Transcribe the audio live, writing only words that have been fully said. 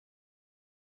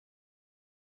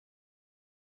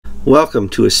Welcome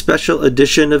to a special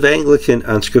edition of Anglican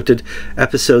Unscripted,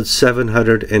 episode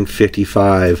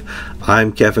 755.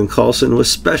 I'm Kevin Carlson with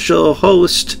special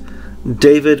host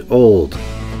David Old.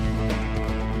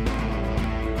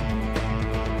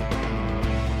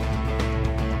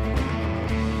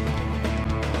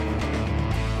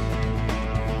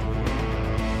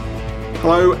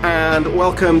 Hello and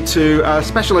welcome to a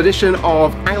special edition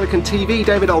of Anglican TV,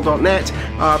 davidold.net,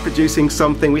 producing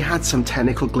something. We had some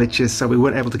technical glitches, so we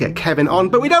weren't able to get Kevin on,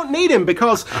 but we don't need him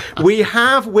because we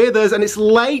have with us, and it's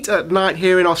late at night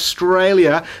here in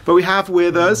Australia, but we have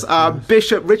with us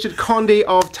Bishop Richard Condy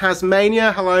of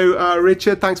Tasmania. Hello,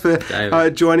 Richard. Thanks for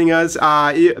joining us.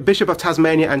 Bishop of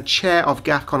Tasmania and Chair of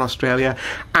GAFCON Australia.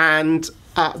 And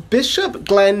Bishop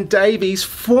Glenn Davies,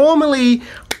 formerly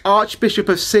Archbishop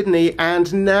of Sydney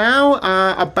and now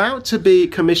about to be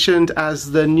commissioned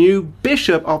as the new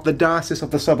Bishop of the Diocese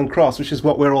of the Southern Cross, which is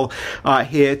what we're all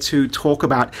here to talk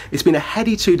about. It's been a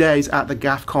heady 2 days at the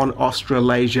GAFCON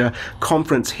Australasia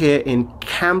conference here in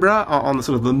Canberra, on the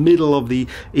sort of the middle of the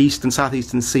east and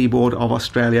southeastern seaboard of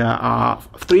Australia.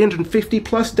 350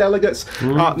 plus delegates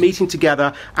meeting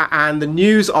together, and the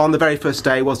news on the very first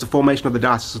day was the formation of the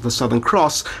Diocese of the Southern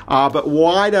Cross. But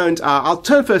why don't I'll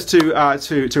turn first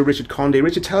to Richard Condy.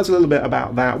 Richard, tell us a little bit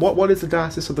about that. What is the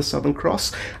Diocese of the Southern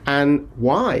Cross, and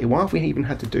why have we even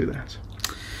had to do that?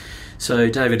 So,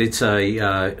 David, it's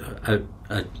a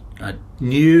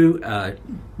new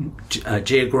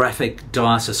geographic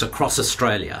diocese across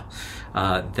Australia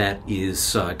that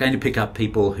is going to pick up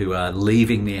people who are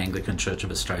leaving the Anglican Church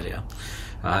of Australia.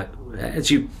 As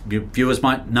you viewers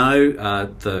might know,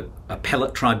 the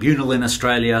appellate tribunal in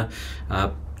Australia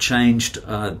changed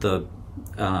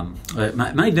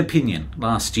made an opinion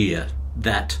last year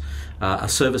that a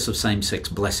service of same-sex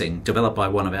blessing developed by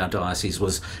one of our dioceses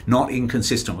was not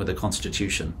inconsistent with the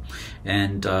Constitution.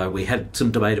 And we had some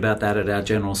debate about that at our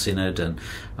General Synod, and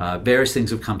various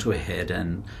things have come to a head,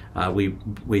 and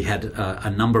we had a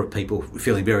number of people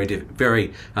feeling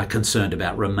very concerned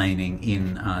about remaining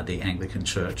in the Anglican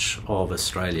Church of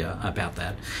Australia about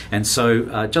that. And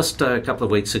so just a couple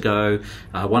of weeks ago,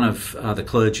 one of the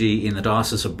clergy in the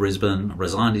Diocese of Brisbane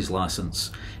resigned his licence,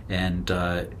 and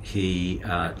he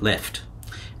left.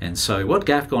 And so what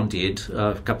GAFCON did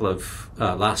a couple of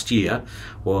last year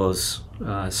was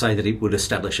say that it would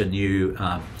establish a new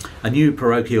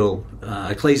parochial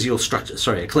ecclesial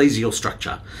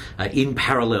structure in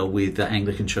parallel with the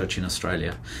Anglican Church in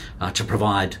Australia to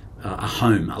provide a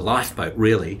home, a lifeboat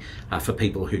really, for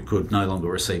people who could no longer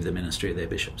receive the ministry of their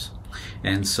bishops.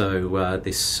 And so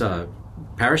this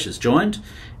parish has joined,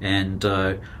 and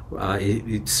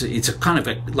it's a kind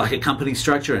of like a company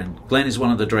structure, and Glenn is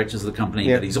one of the directors of the company,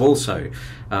 but he's also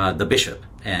the bishop,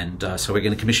 and so we're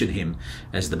going to commission him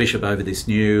as the bishop over this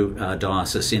new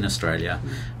diocese in Australia.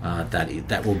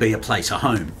 That will be a place, a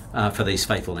home for these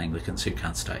faithful Anglicans who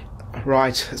can't stay.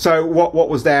 Right. So what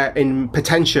was there in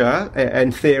potentia,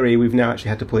 in theory, we've now actually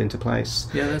had to put into place.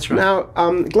 Yeah, that's right. Now,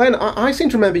 Glenn, I seem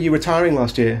to remember you retiring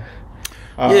last year.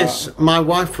 Yes, my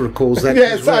wife recalls that.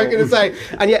 Yes, as well. I was going to say,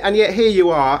 and yet here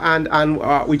you are,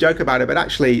 and we joke about it, but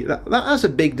actually that's a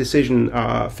big decision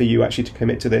for you actually to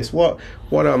commit to this. What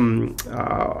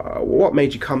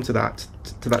made you come to that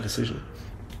decision?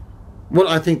 Well,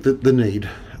 I think that the need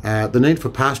for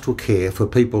pastoral care for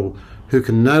people who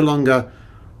can no longer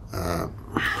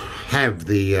have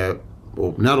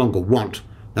or no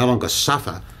longer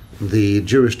suffer the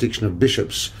jurisdiction of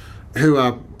bishops who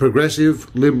are progressive,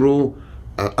 liberal,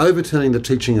 overturning the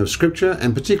teaching of Scripture,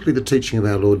 and particularly the teaching of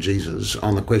our Lord Jesus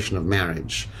on the question of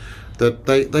marriage, that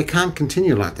they can't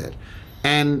continue like that.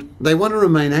 And they want to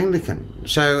remain Anglican.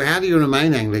 So how do you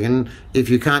remain Anglican if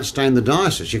you can't stay in the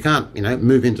diocese? You can't,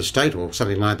 move into state or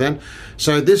something like that.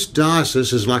 So this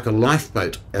diocese is like a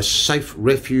lifeboat, a safe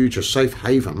refuge, a safe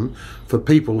haven for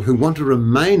people who want to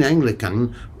remain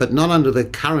Anglican, but not under the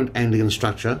current Anglican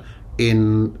structure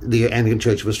in the Anglican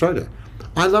Church of Australia.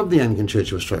 I love the Anglican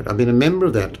Church of Australia. I've been a member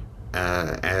of that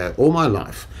all my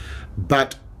life,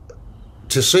 but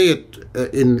to see it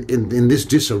in this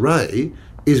disarray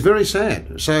is very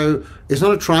sad. So it's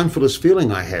not a triumphalist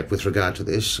feeling I have with regard to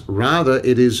this. Rather,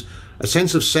 it is a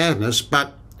sense of sadness,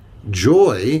 but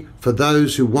joy for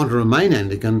those who want to remain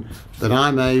Anglican, that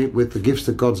I may, with the gifts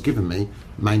that God's given me,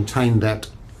 maintain that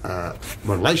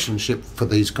relationship for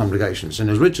these congregations. And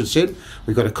as Richard said,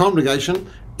 we've got a congregation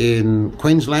in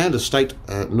Queensland, a state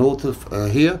north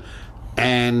of here,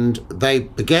 and they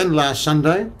began last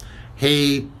Sunday.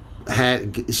 He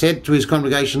had said to his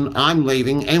congregation, I'm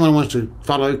leaving, anyone who wants to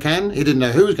follow can. He didn't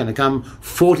know who was going to come.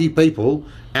 40 people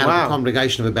out of a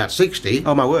congregation of about 60.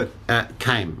 Oh my word!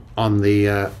 Came on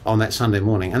that Sunday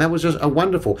morning, and that was just a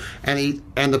wonderful. And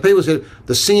the people said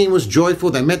the singing was joyful.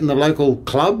 They met in the local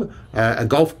club, a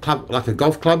golf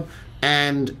club,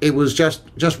 and it was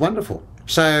just wonderful.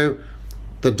 So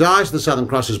the Diocese of the Southern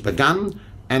Cross has begun,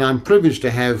 and I'm privileged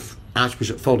to have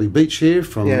Archbishop Foley Beach here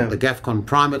from the GAFCON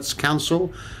Primates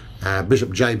Council,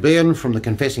 Bishop J. Behan from the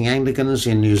Confessing Anglicans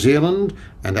in New Zealand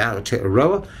and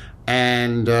Aotearoa,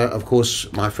 and of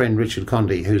course my friend Richard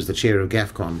Condy, who's the chair of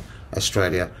GAFCON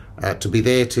Australia, to be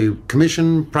there to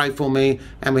commission, pray for me,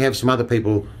 and we have some other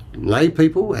people, lay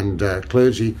people and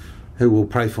clergy, who will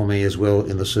pray for me as well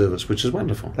in the service, which is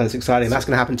wonderful. That's exciting. That's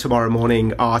going to happen tomorrow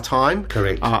morning, our time.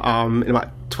 Correct. In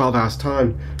about 12 hours'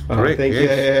 time. Correct, I think.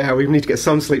 yes. Yeah, we need to get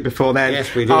some sleep before then.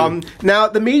 Yes, we do. Now,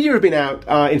 the media have been out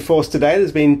in force today.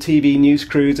 There's been TV news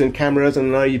crews and cameras,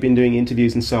 and I know you've been doing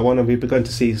interviews and so on, and we've begun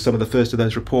to see some of the first of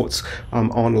those reports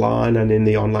online and in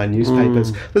the online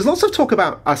newspapers. There's lots of talk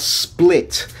about a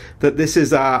split, that this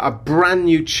is a brand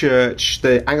new church.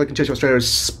 The Anglican Church of Australia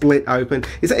is split open.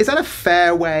 Is that a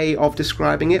fair way of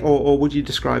describing it, or would you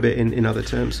describe it in other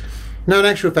terms? No, in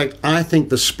actual fact, I think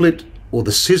the split, or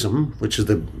the schism, which is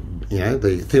the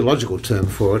theological term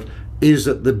for it, is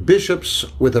that the bishops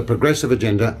with a progressive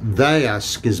agenda, they are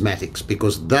schismatics,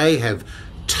 because they have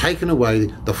taken away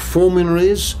the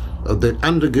formularies that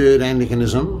undergird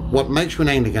Anglicanism. What makes you an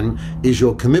Anglican is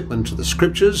your commitment to the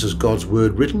Scriptures as God's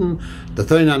Word written, the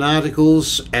 39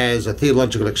 Articles as a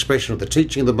theological expression of the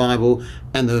teaching of the Bible,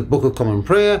 and the Book of Common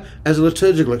Prayer as a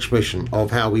liturgical expression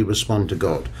of how we respond to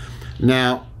God.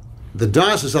 Now, the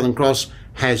Diocese of Southern Cross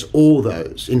has all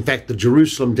those. In fact, the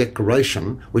Jerusalem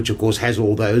Declaration, which of course has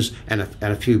all those and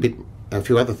a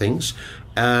few other things,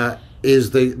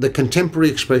 is the contemporary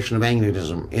expression of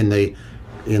Anglicanism in the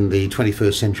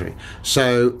 21st century.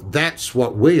 So that's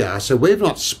what we are. So we've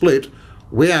not split.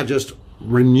 We are just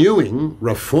renewing,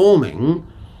 reforming,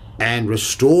 and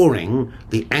restoring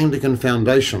the Anglican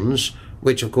foundations,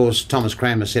 which of course Thomas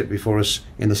Cranmer set before us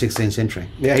in the 16th century.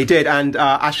 Yeah, he did, and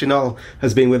Ashley Null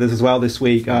has been with us as well this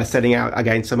week, setting out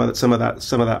again some of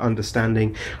that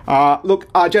understanding.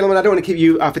 Look, gentlemen, I don't want to keep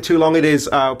you for too long. It is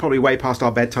probably way past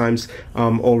our bedtimes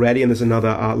already, and there's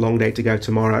another long day to go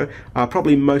tomorrow.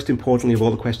 Probably most importantly of all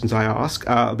the questions I ask,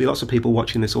 there'll be lots of people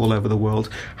watching this all over the world.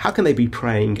 How can they be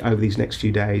praying over these next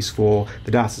few days for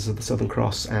the Diocese of the Southern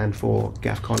Cross and for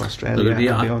GAFCON Australia and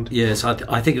beyond? Yes, I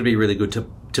think it'd be really good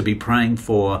to be praying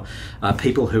for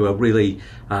people who are really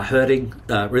hurting,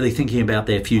 really thinking about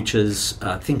their futures,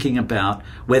 thinking about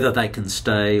whether they can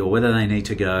stay or whether they need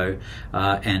to go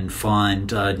and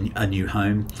find a new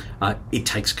home. It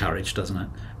takes courage, doesn't it?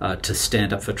 To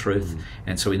stand up for truth.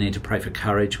 And so we need to pray for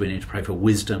courage, we need to pray for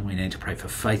wisdom, we need to pray for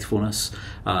faithfulness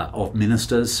of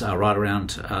ministers right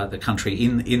around the country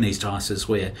in these dioceses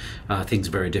where things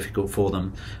are very difficult for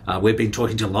them. We've been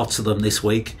talking to lots of them this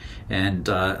week, and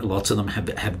lots of them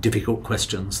have difficult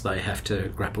questions they have to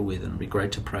grapple with, and it'd be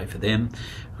great to pray for them.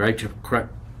 Great to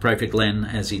pray for Glenn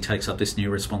as he takes up this new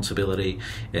responsibility,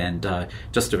 and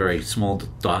just a very small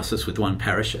diocese with one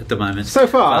parish at the moment. So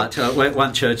far, but,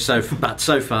 one church. So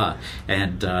far,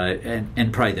 and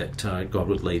pray that God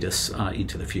would lead us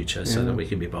into the future, so that we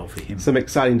can be bold for Him. Some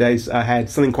exciting days ahead.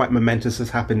 Something quite momentous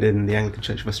has happened in the Anglican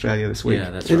Church of Australia this week.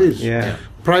 Yeah, that's right. It is. Yeah.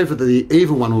 Pray for the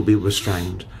evil one will be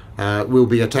restrained. Will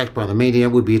be attacked by the media.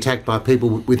 Will be attacked by people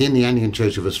within the Anglican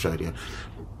Church of Australia.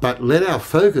 But let our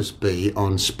focus be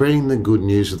on spreading the good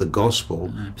news of the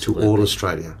gospel to all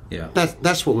Australia. Yeah.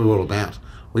 That's what we're all about.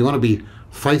 We want to be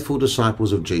faithful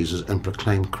disciples of Jesus and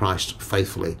proclaim Christ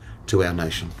faithfully to our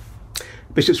nation.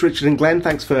 Bishops Richard and Glenn,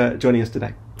 thanks for joining us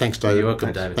today. Thanks, David. You're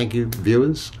welcome, David. Thank you,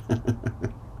 viewers.